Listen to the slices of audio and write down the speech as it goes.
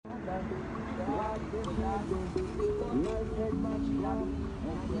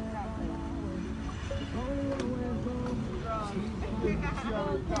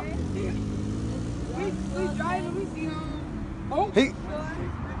We driving, we see him. Oh, He.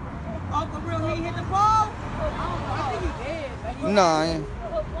 Oh, for real, he hit the ball? I think he did. Nah, I ain't.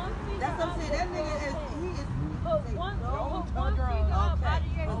 That's what I'm saying. That nigga is, he is. Put one finger up out of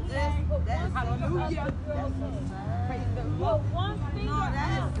your head. Hallelujah. Praise the Lord. Put one finger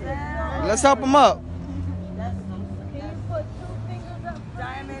up. Let's help him up. Can you put two fingers up?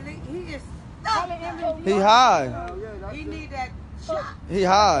 Diamond, he is stuck. He high. He need that shot. He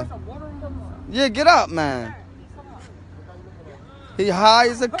high. Yeah, get up, man. He high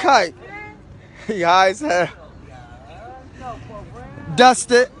as a kite. He high as hell.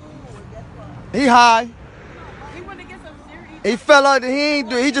 Dusted. He high. He fell out.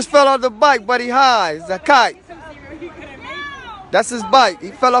 He just fell off the bike, but he high. It's a kite. That's his bike.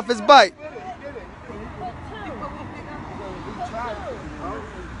 He fell off his bike.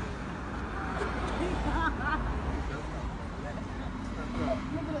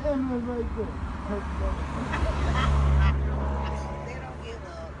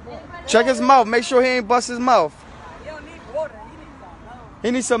 Check his mouth. Make sure he ain't bust his mouth. He don't need water.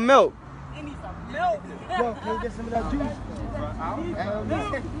 He needs some milk. He needs some milk. Yo, can you get some of that juice?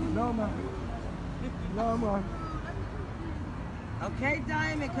 No, man. No, man. Okay,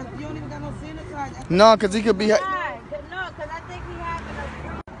 Diamond, because you don't even got no sanitizer. No, because he could be. No, because I think he had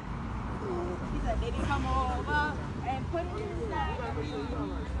enough. He said, did he come over and put it inside?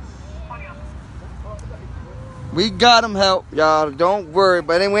 We got him help, y'all. Don't worry,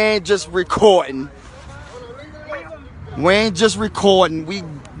 but we ain't just recording. We ain't just recording. We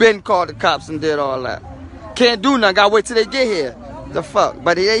been called the cops and did all that. Can't do nothing. Gotta wait till they get here. The fuck?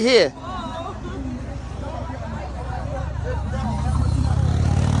 But they here.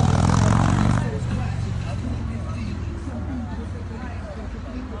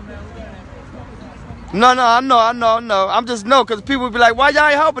 No, I know. I'm just no, because people would be like, why y'all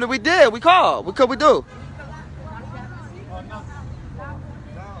ain't helping? We did. We called. What could we do?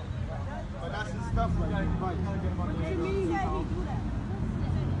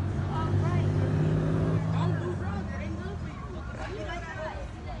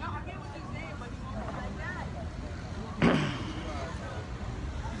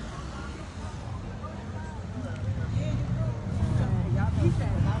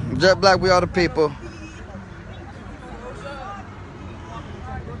 Jet Black, we are the people.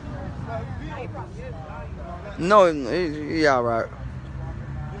 No, he all right.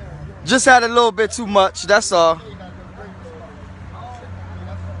 Just had a little bit too much, that's all.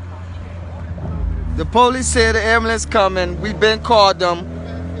 The police said the ambulance coming. We been called them.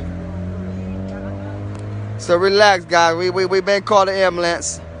 So relax, guys. We been called the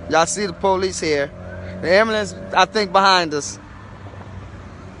ambulance. Y'all see the police here. The ambulance, I think, behind us.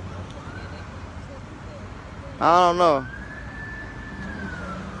 I don't know.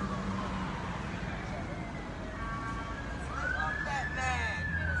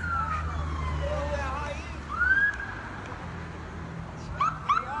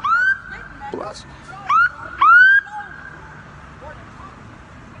 Plus.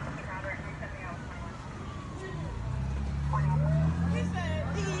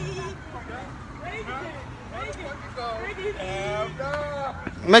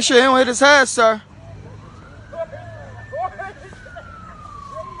 Make sure he don't hit his head, sir.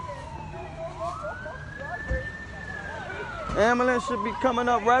 Ambulance should be coming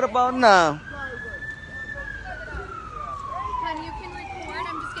up right about now. Honey, you can record.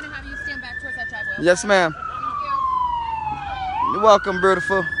 I'm just going to have you stand back towards that driveway. Okay? Yes, ma'am. Thank you. You're welcome,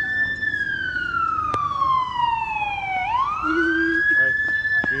 beautiful.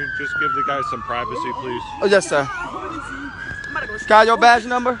 Can you just give the guy some privacy, please? Oh, yes, sir. Can I have your badge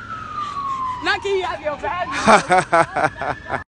number? Not can you have your badge?